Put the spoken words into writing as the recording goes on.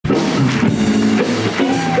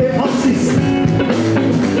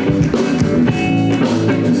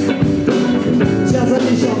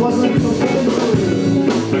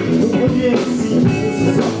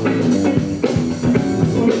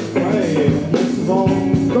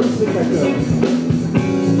comme spectateur.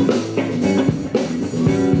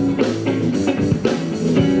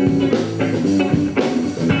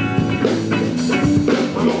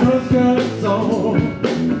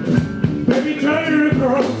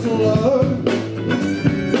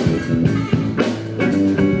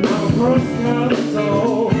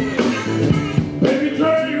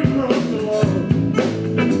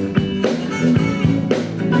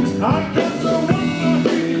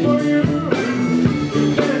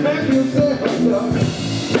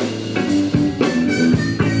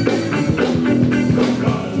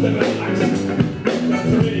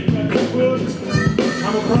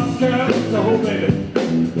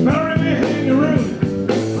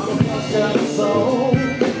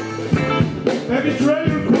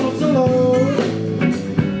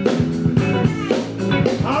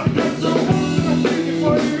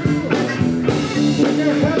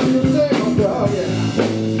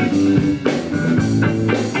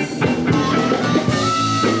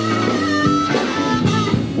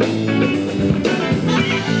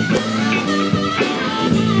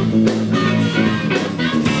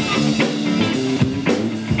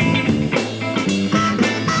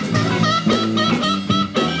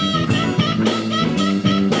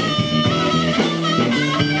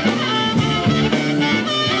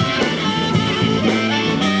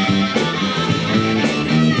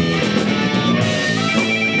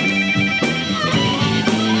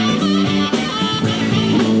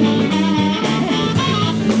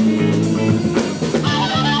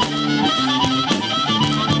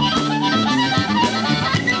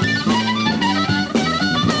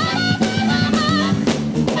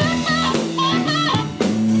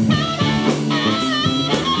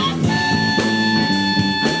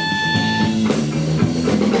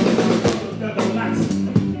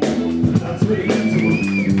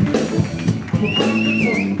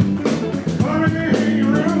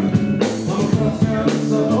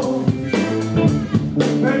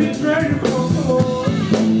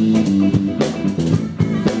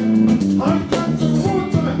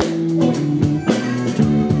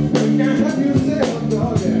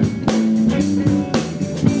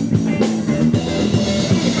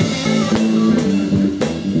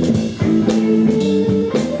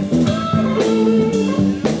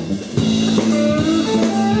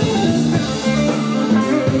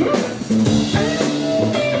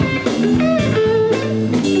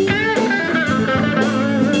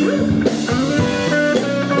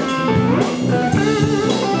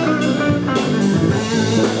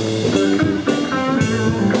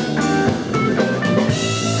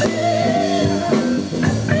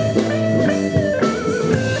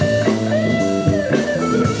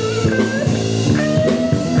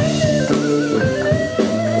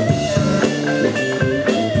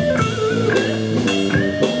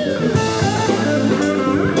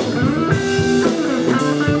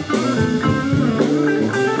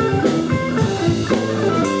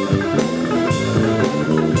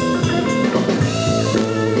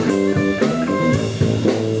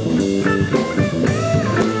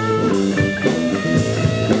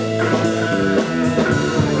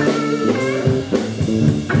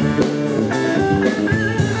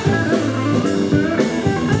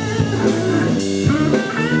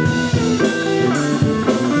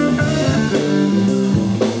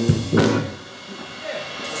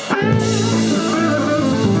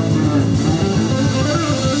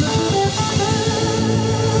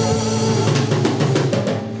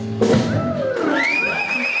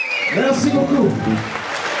 Merci beaucoup.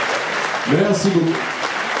 Merci beaucoup.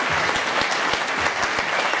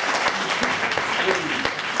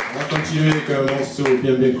 On va continuer avec un morceau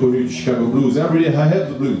bien connu du Chicago Blues. Every day I have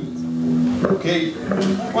the blues. Okay.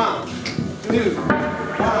 1, 2,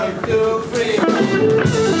 1, 2, 3.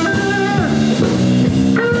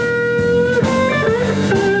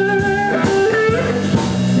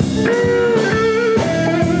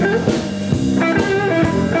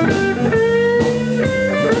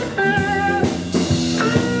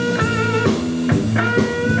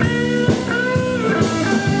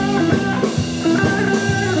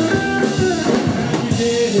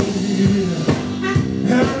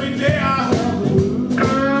 Every day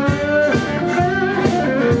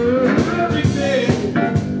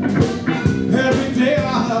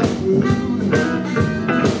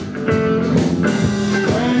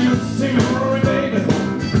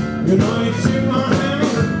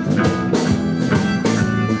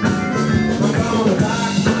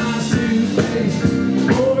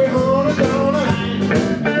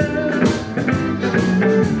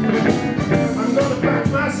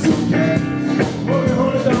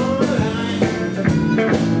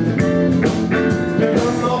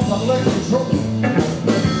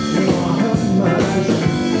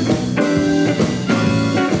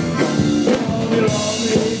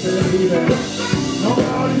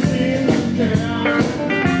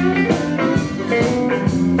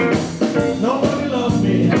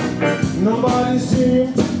Nobody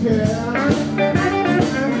seemed to care.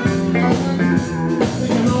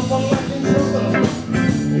 Thinking of my life in trouble,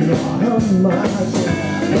 you know I have my share.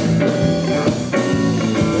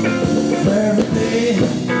 Every day,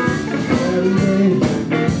 every day,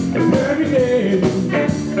 every day,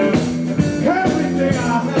 every day I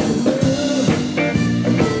have to live.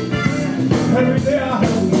 Every day I have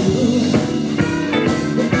to live.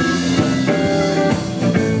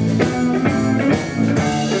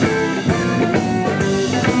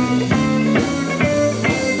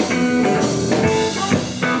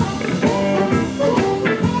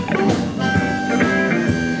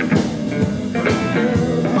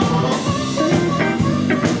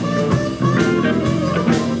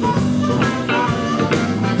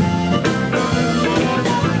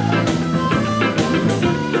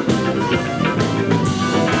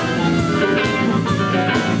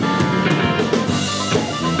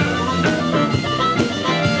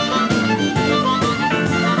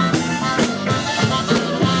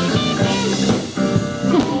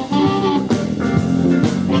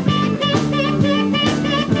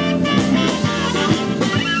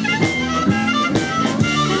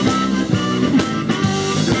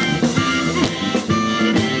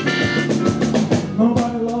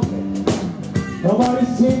 Nobody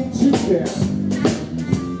seemed to care.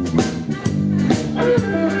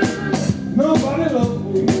 Nobody loved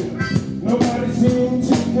me. Nobody seemed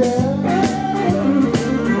to care.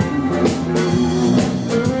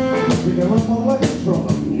 Picking up all my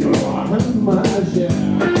trouble, you know I have my share.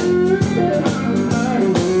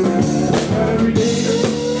 Every day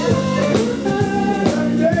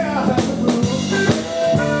I have to move.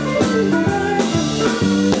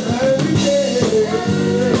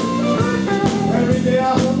 Every day I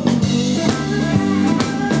have to move.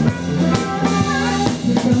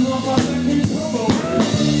 Picking up all my trouble,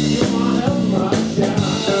 you know I have my share.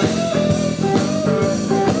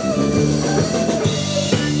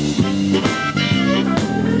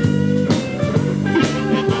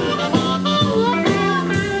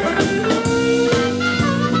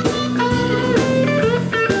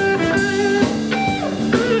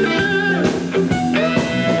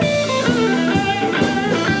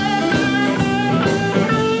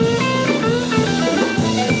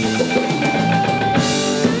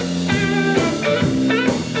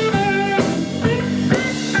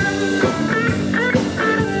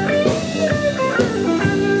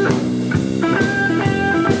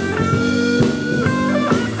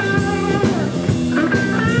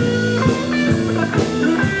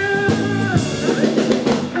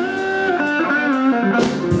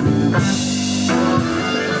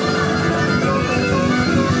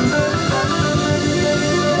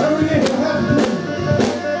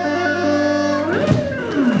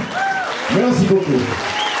 Merci beaucoup.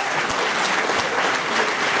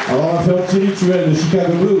 Alors on va faire un petit rituel de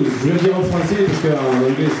Chicago Blues. Je vais le dire en français parce qu'en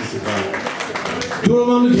anglais c'est pas... Tout le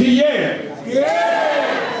monde crie yeah!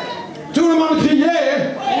 Tout le monde crie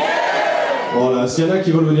yeah! Voilà, s'il y en a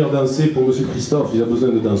qui veulent venir danser pour Monsieur Christophe, il a besoin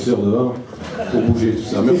de danseurs devant pour bouger tout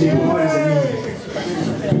ça. Merci beaucoup.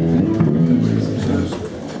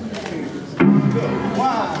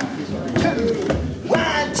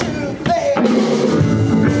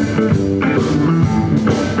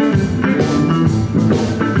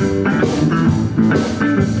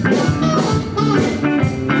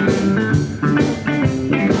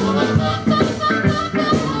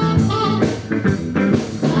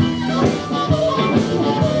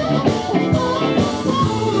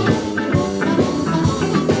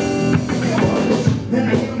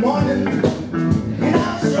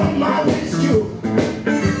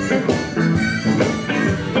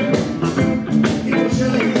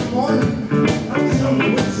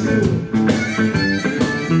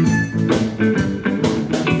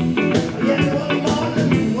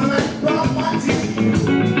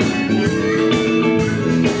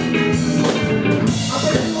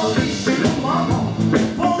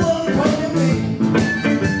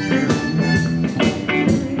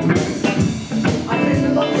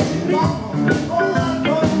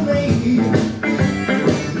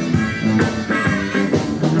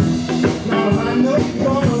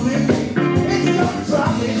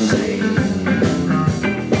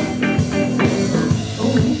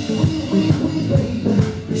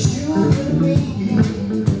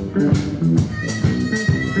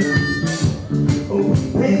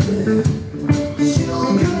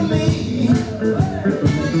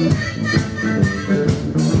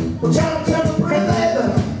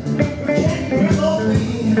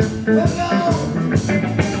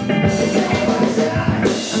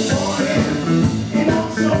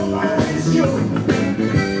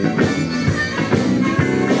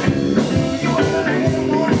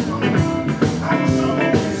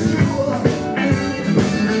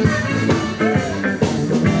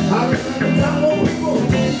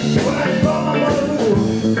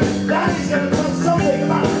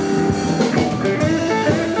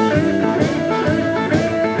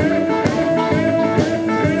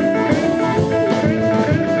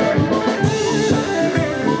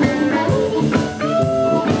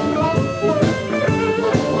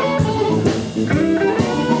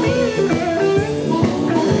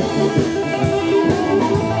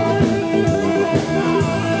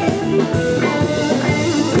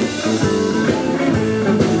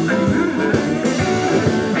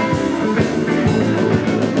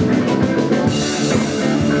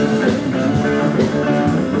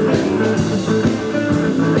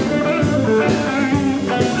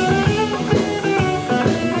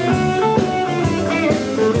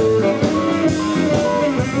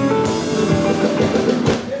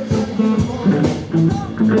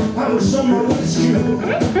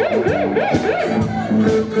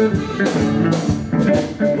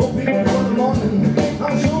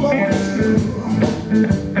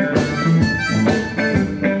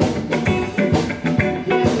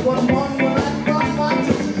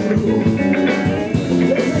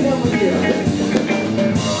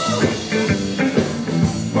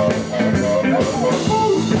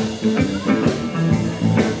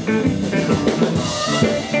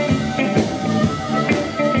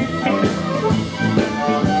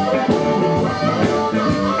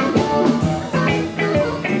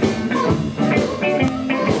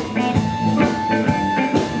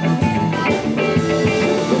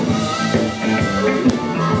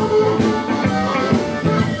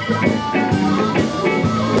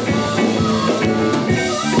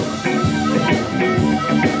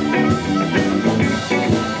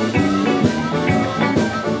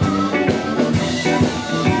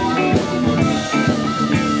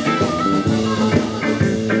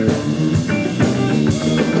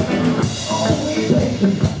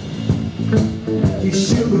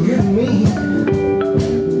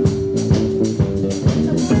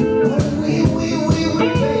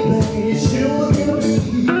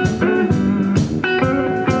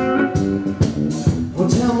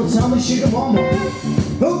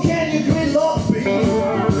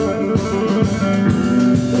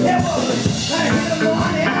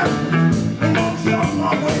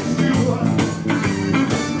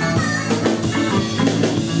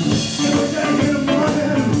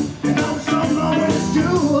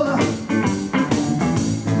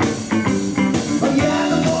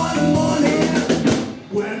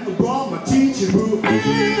 Teacher,